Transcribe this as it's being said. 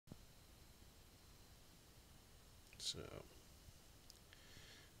So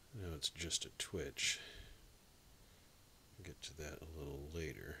now it's just a twitch. I'll get to that a little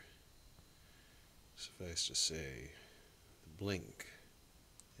later. Suffice to say, the blink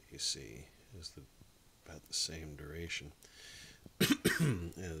that you see is about the same duration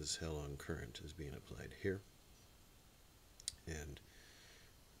as how long current is being applied here, and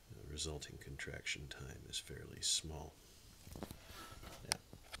the resulting contraction time is fairly small. Now,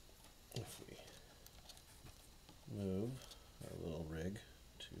 if we move our little rig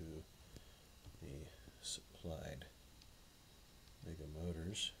to the supplied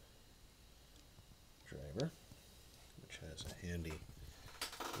MigaMotors driver, which has a handy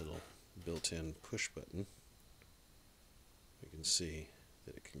little built-in push button, we can see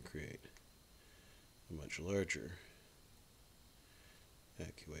that it can create a much larger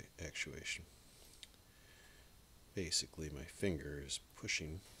actuation. Basically, my finger is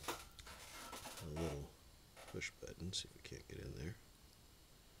pushing a little push button, see if we can't get in there,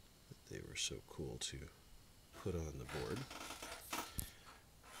 that they were so cool to put on the board.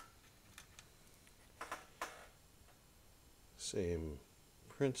 Same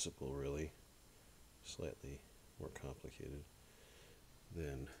principle, really, slightly more complicated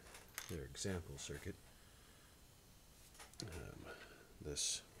than their example circuit.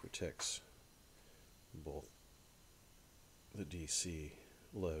 This protects both the DC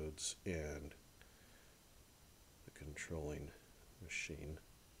loads and the controlling machine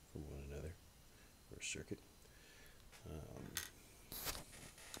from one another, or circuit.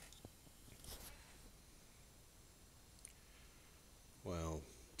 While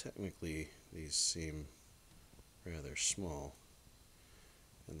technically these seem rather small,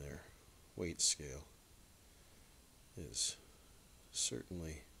 and their weight scale is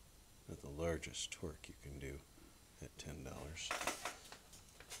certainly not the largest torque you can do at $10.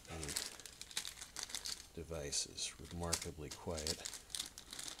 The device is remarkably quiet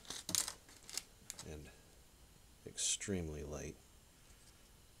and extremely light,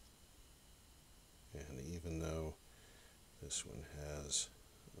 and even though this one has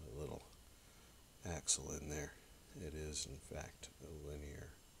a little axle in there, it is in fact a linear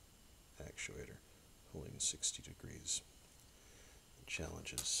actuator pulling 60 degrees. The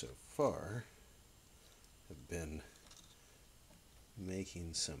challenges so far have been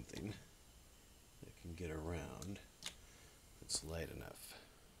making something that can get around that's light enough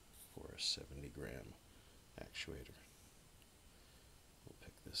for a 70-gram actuator. We'll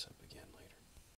pick this up again later.